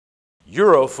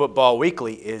Euro Football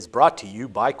Weekly is brought to you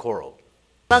by Coral.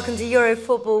 Welcome to Euro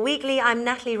Football Weekly. I'm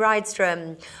Natalie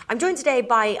Rydström. I'm joined today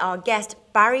by our guest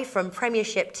Barrie from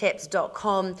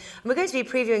PremiershipTips.com, and we're going to be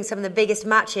previewing some of the biggest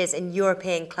matches in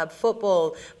European club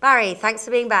football. Barrie, thanks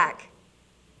for being back.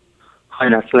 Hi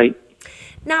Natalie.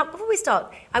 Now, before we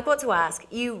start, I've got to ask,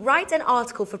 you write an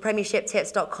article for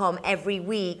PremiershipTips.com every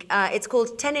week. It's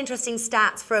called 10 Interesting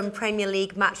Stats from Premier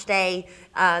League Match Day,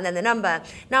 and then the number.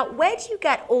 Now, where do you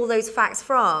get all those facts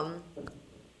from?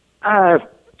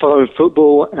 Following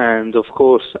football and, of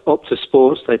course, Opta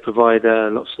Sports. They provide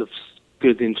lots of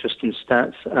good, interesting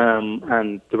stats,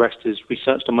 and the rest is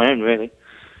researched on my own, really.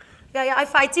 Yeah,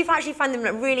 I do actually find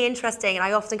them really interesting, and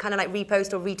I often kind of like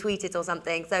repost or retweet it or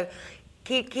something. So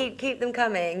keep them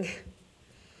coming.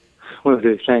 Will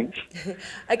do, thanks.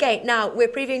 Okay, now we're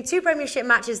previewing two Premiership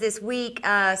matches this week,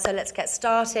 so let's get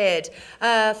started.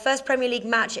 First Premier League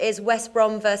match is West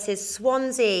Brom versus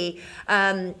Swansea,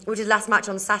 which is last match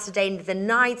on Saturday the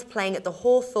 9th, playing at the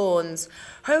Hawthorns.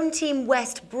 Home team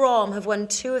West Brom have won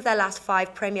 2 of their last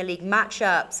 5 Premier League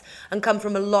matchups and come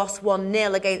from a loss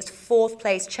 1-0 against 4th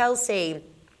place Chelsea.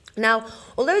 Now,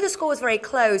 although the score was very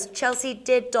close, Chelsea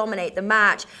did dominate the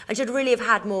match and should really have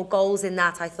had more goals in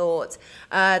that, I thought.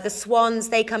 The Swans,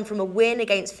 they come from a win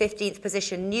against 15th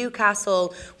position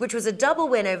Newcastle, which was a double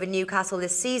win over Newcastle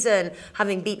this season,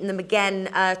 having beaten them again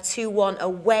 2-1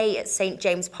 away at St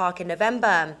James Park in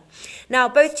November. Now,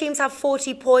 both teams have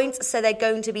 40 points, so they're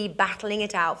going to be battling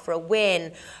it out for a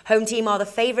win. Home team are the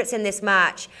favourites in this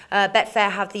match.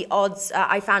 Betfair have the odds,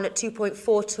 I found, at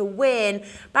 2.4 to win.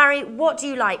 Barrie, what do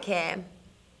you like here?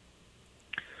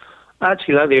 I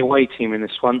actually like the away team in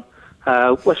this one.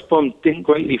 West Brom didn't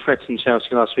greatly threaten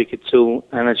Chelsea last week at all,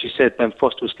 and as you said, Ben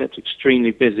Foster was kept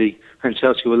extremely busy, and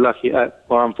Chelsea were lucky,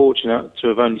 or unfortunate, to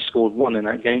have only scored 1 in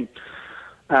that game.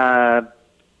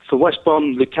 For West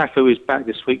Brom, Lukaku is back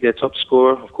this week, their top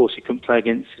scorer. Of course, he couldn't play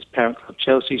against his parent club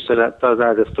Chelsea, so that does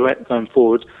add a threat going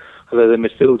forward, although the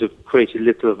midfield have created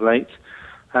little of late.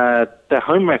 Their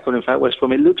home record, in fact, West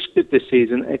Brom, it looks good this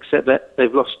season, except that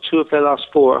they've lost 2 of their last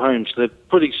 4 at home, so they're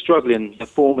pretty struggling. Their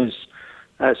form is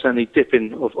certainly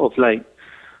dipping of late.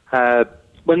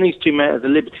 When these two met at the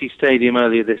Liberty Stadium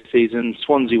earlier this season,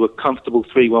 Swansea were comfortable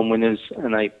 3-1 winners,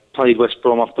 and they played West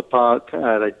Brom off the park.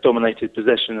 They dominated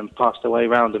possession and passed away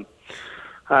around them.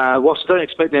 Whilst I don't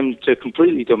expect them to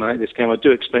completely dominate this game, I do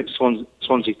expect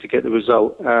Swansea to get the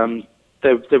result.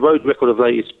 Their road record of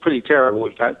late is pretty terrible,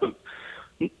 in fact,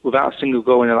 without a single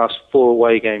goal in the last 4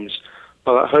 away games.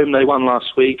 But at home they won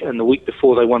last week, and the week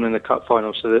before they won in the cup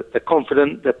final. So they're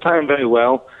confident, they're playing very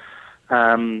well.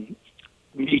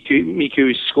 Miku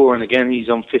is scoring again, he's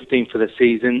on 15 for the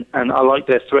season, and I like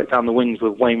their threat down the wings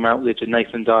with Wayne Routledge and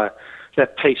Nathan Dyer. Their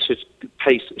pace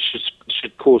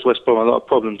should cause West Brom a lot of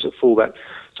problems at fullback.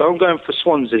 So I'm going for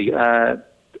Swansea.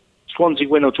 Swansea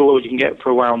win or draw you can get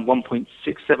for around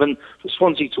 1.67. For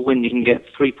Swansea to win you can get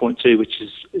 3.2, which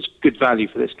is good value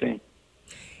for this game.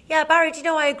 Yeah, Barrie, do you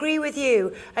know, I agree with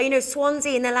you.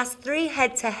 Swansea in their last 3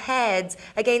 head-to-heads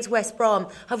against West Brom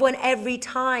have won every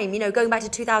time. Going back to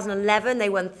 2011, they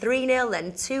won 3-0,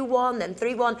 then 2-1, then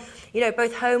 3-1,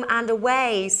 both home and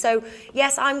away. So,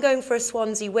 yes, I'm going for a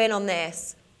Swansea win on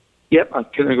this. Yep, I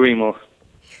couldn't agree more.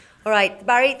 All right,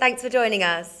 Barrie, thanks for joining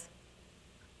us.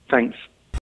 Thanks.